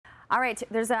All right,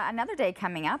 there's another day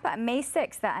coming up, May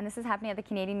 6th, and this is happening at the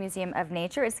Canadian Museum of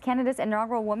Nature. It's Canada's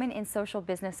inaugural Women in Social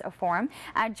Business Forum.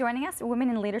 Joining us, Women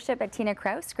in Leadership at Tina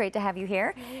Crouse. Great to have you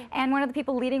here. And one of the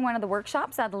people leading one of the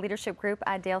workshops, the leadership group,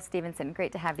 Dale Stevenson.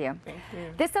 Great to have you. Thank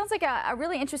you. This sounds like a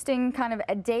really interesting kind of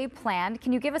a day planned.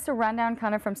 Can you give us a rundown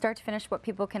kind of from start to finish what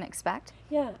people can expect?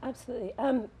 Yeah, absolutely.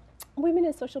 Women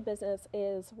in Social Business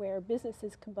is where business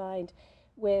is combined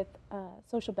with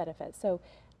social benefits. So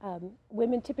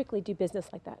women typically do business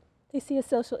like that. They see a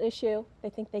social issue, they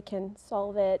think they can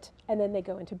solve it, and then they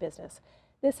go into business.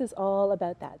 This is all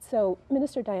about that. So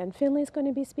Minister Diane Finley is going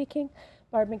to be speaking,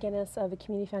 Barb McGuinness of the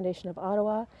Community Foundation of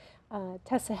Ottawa,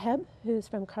 Tessa Hebb, who's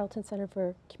from Carleton Centre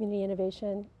for Community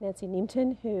Innovation, Nancy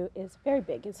Neemton, who is very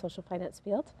big in social finance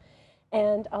field,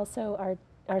 and also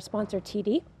our sponsor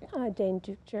TD, Dane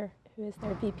Ducher, who is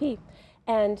their VP.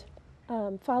 And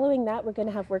following that, we're going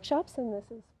to have workshops, and this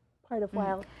is part of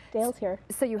why Dale's here.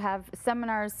 So you have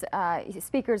seminars,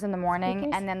 speakers in the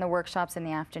morning, and then the workshops in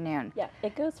the afternoon. Yeah,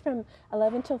 it goes from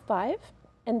 11 till 5,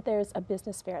 and there's a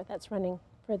business fair that's running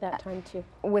for that time too.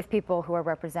 With people who are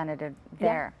represented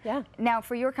there. Yeah. Now,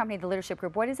 for your company, the Leadership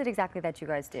Group, what is it exactly that you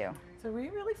guys do? So we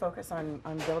really focus on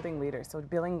building leaders, so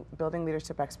building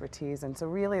leadership expertise, and so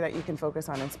really that you can focus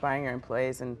on inspiring your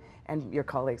employees and your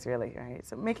colleagues, really, right?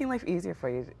 So making life easier for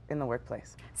you in the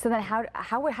workplace. So then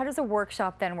how does a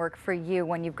workshop then work for you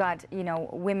when you've got,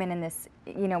 women in this,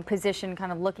 position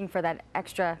kind of looking for that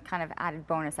extra kind of added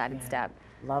bonus, added step?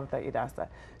 Love that you'd asked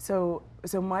that. So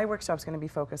my workshop's going to be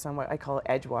focused on what I call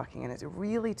edge walking, and it's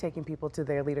really taking people to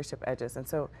their leadership edges. And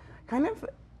so kind of,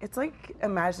 it's like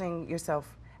imagining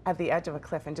yourself at the edge of a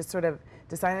cliff and just sort of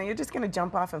deciding that you're just going to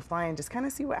jump off and fly and just kind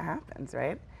of see what happens,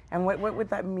 right? And what would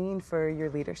that mean for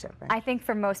your leadership, right? I think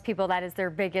for most people that is their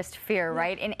biggest fear,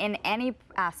 right? In any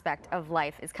aspect of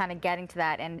life is kind of getting to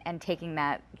that and taking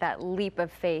that leap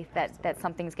of faith that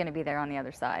something's going to be there on the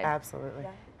other side. Absolutely.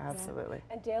 Yeah. Absolutely.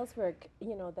 Yeah. And Dale's work,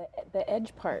 the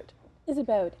edge part is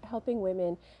about helping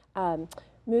women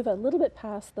move a little bit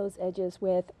past those edges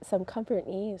with some comfort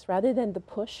and ease rather than the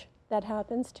push that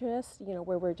happens to us,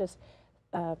 where we're just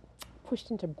pushed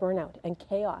into burnout and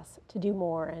chaos to do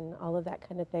more and all of that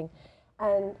kind of thing.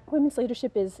 And women's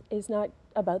leadership is not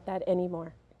about that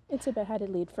anymore. It's about how to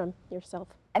lead from yourself.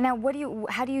 And now,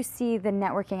 how do you see the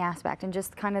networking aspect and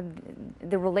just kind of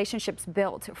the relationships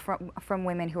built from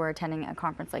women who are attending a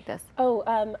conference like this? Oh,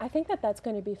 I think that's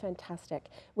going to be fantastic.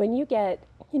 When you get,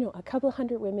 a couple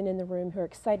hundred women in the room who are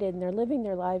excited and they're living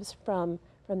their lives from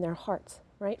their hearts,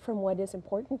 right, from what is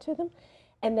important to them,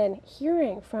 and then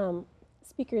hearing from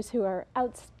speakers who are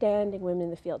outstanding women in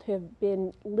the field who have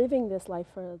been living this life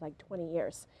for like 20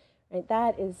 years. Right,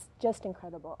 that is just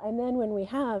incredible. And then when we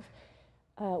have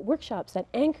workshops that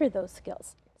anchor those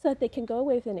skills so that they can go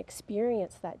away with an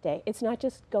experience that day. It's not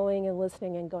just going and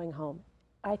listening and going home.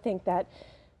 I think that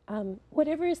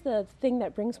whatever is the thing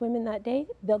that brings women that day,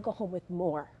 they'll go home with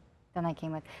more than I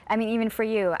came with. I mean, even for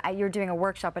you, you're doing a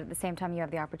workshop, but at the same time you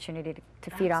have the opportunity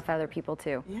to feed off other people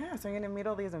too. Yeah, so you're going to meet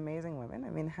all these amazing women. I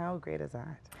mean, how great is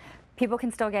that? People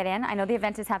can still get in. I know the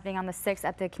event is happening on the 6th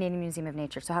at the Canadian Museum of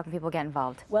Nature, so how can people get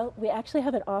involved? Well, we actually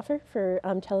have an offer for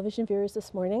television viewers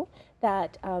this morning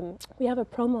that we have a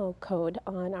promo code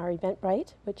on our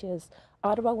Eventbrite, which is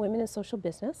Ottawa Women in Social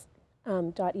Business,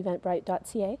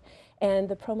 .eventbrite.ca, and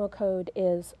the promo code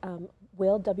is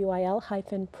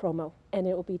WIL-promo, and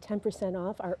it will be 10%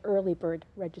 off our early bird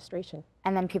registration.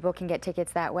 And then people can get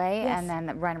tickets that way, yes. And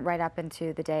then run right up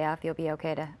into the day off. You'll be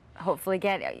okay to hopefully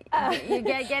get in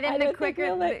the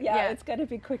quicker. It's going to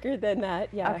be quicker than that.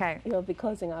 Yeah, okay. You'll be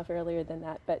closing off earlier than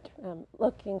that, but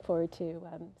looking forward to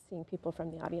seeing people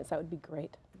from the audience. That would be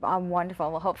great.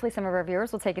 Wonderful. Well, hopefully some of our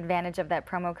viewers will take advantage of that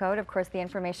promo code. Of course, the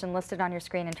information listed on your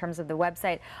screen in terms of the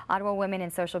website, Ottawa Women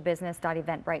in Social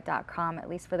Business.eventbrite.com, at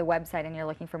least for the website, and you're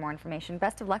looking for more information.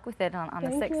 Best of luck with it on the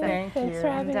 6th. Thank you. Thanks for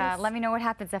having us. Let me know what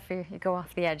happens after you go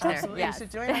off the edge there. Absolutely. You should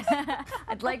join us.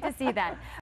 I'd like to see that.